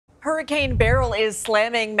Hurricane Beryl is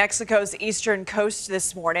slamming Mexico's eastern coast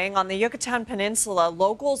this morning. On the Yucatan Peninsula,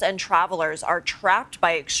 locals and travelers are trapped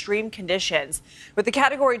by extreme conditions, with the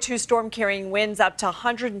Category 2 storm carrying winds up to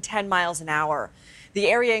 110 miles an hour. The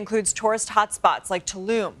area includes tourist hotspots like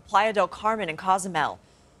Tulum, Playa del Carmen, and Cozumel.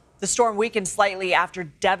 The storm weakened slightly after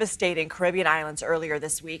devastating Caribbean islands earlier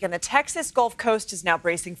this week, and the Texas Gulf Coast is now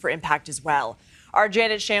bracing for impact as well. Our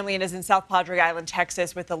Janet Shamlian is in South Padre Island,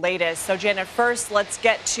 Texas, with the latest. So, Janet, first, let's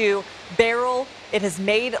get to Beryl. It has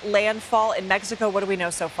made landfall in Mexico. What do we know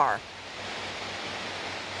so far?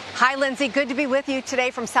 Hi, Lindsay. Good to be with you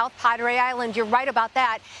today from South Padre Island. You're right about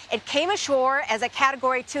that. It came ashore as a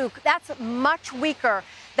Category 2. That's much weaker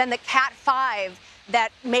than the Cat 5 that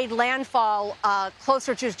made landfall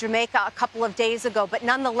closer to Jamaica a couple of days ago. But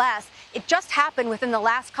nonetheless, it just happened within the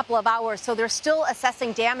last couple of hours, so they're still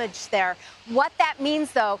assessing damage there. What that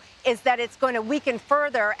means, though, is that it's going to weaken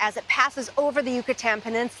further as it passes over the Yucatan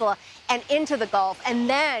Peninsula and into the Gulf, and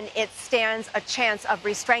then it stands a chance of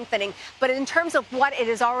re-strengthening. But in terms of what it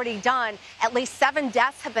has already done, at least 7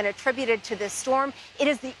 deaths have been attributed to this storm. It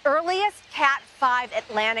is the earliest Cat 5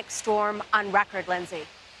 Atlantic storm on record, Lindsay.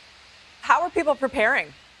 How are people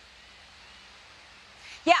preparing?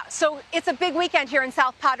 Yeah, so it's a big weekend here in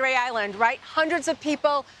South Padre Island, right? Hundreds of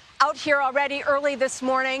people out here already early this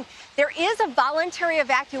morning. There is a voluntary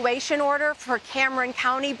evacuation order for Cameron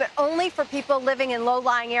County, but only for people living in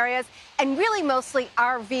low-lying areas and really mostly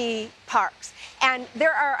RV parks. And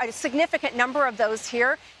there are a significant number of those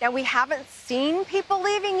here. Now, we haven't seen people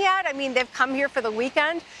leaving yet. I mean, they've come here for the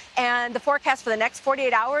weekend, and the forecast for the next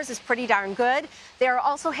 48 hours is pretty darn good. They're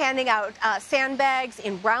also handing out sandbags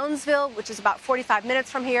in Brownsville, which is about 45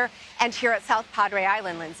 minutes from here, and here at South Padre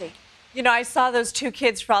Island, Lindsay. You know, I saw those 2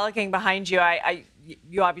 kids frolicking behind you.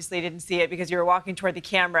 You obviously didn't see it because you were walking toward the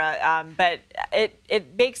camera, but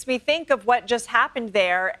it makes me think of what just happened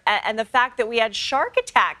there and the fact that we had shark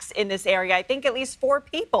attacks in this area. I think at least 4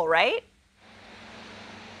 people, right?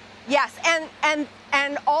 Yes,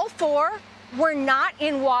 and all 4 were not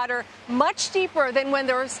in water much deeper than when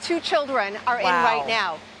those 2 children are in right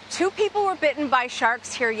now. 2 people were bitten by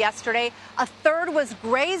sharks here yesterday. A 3rd was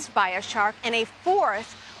grazed by a shark, and a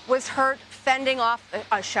 4th was hurt fending off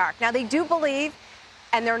a shark. Now, they do believe,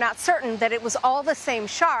 and they're not certain, that it was all the same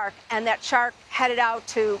shark, and that shark headed out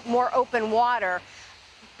to more open water.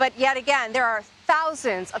 But yet again, there are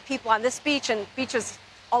thousands of people on this beach and beaches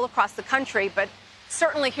all across the country, but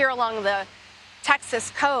certainly here along the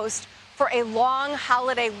Texas coast for a long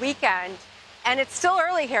holiday weekend. And it's still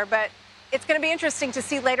early here, but it's going to be interesting to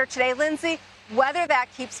see later today, Lindsay, whether that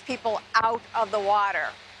keeps people out of the water.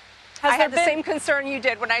 I had the same concern you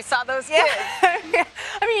did when I saw those kids. Yeah.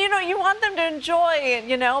 I mean, you know, you want them to enjoy,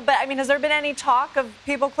 you know, but I mean, has there been any talk of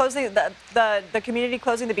people closing, the community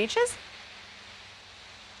closing the beaches?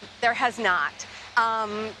 There has not.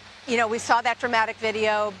 You know, we saw that dramatic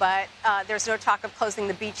video, but there's no talk of closing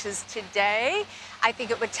the beaches today. I think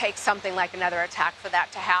it would take something like another attack for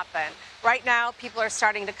that to happen. Right now, people are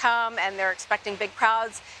starting to come, and they're expecting big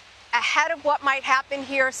crowds. Ahead of what might happen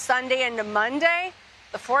here Sunday into Monday,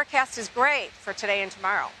 the forecast is great for today and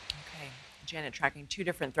tomorrow. Okay. Janet, tracking 2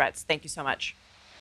 different threats. Thank you so much.